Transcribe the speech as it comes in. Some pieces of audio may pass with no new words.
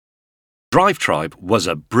DriveTribe was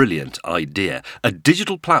a brilliant idea, a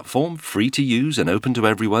digital platform free to use and open to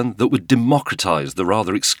everyone that would democratise the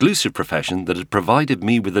rather exclusive profession that had provided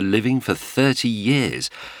me with a living for 30 years,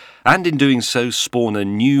 and in doing so spawn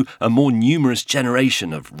a more numerous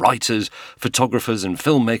generation of writers, photographers and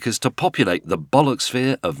filmmakers to populate the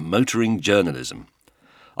bollocksphere of motoring journalism.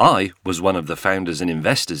 I was one of the founders and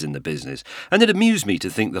investors in the business, and it amused me to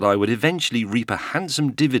think that I would eventually reap a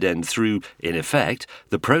handsome dividend through, in effect,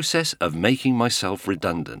 the process of making myself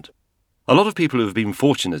redundant. A lot of people who have been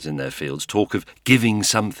fortunate in their fields talk of giving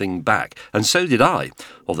something back, and so did I,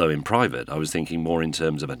 although in private I was thinking more in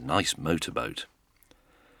terms of a nice motorboat.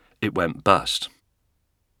 It went bust.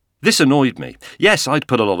 This annoyed me. Yes, I'd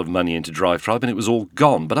put a lot of money into DriveTribe and it was all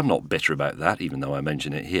gone, but I'm not bitter about that, even though I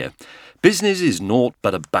mention it here. Business is naught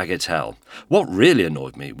but a bagatelle. What really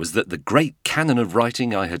annoyed me was that the great canon of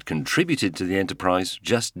writing I had contributed to the enterprise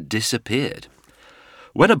just disappeared.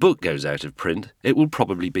 When a book goes out of print, it will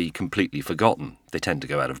probably be completely forgotten. They tend to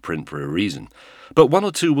go out of print for a reason. But one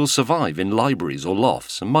or two will survive in libraries or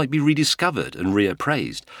lofts and might be rediscovered and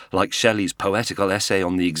reappraised, like Shelley's poetical essay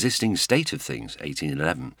on the existing state of things,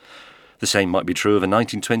 1811. The same might be true of a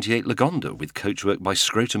 1928 Lagonda with coachwork by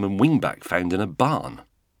Scrotum and Wingback found in a barn.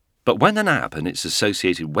 But when an app and its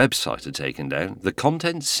associated website are taken down, the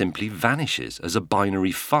content simply vanishes as a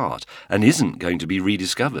binary fart and isn't going to be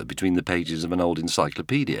rediscovered between the pages of an old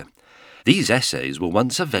encyclopedia. These essays were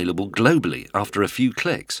once available globally after a few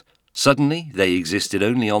clicks. Suddenly, they existed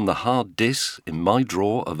only on the hard disks in my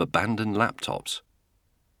drawer of abandoned laptops.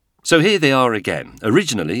 So here they are again,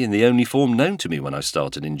 originally in the only form known to me when I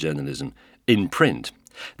started in journalism, in print.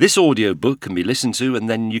 This audio book can be listened to and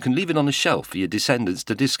then you can leave it on a shelf for your descendants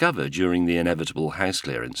to discover during the inevitable house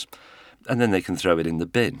clearance. And then they can throw it in the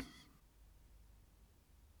bin.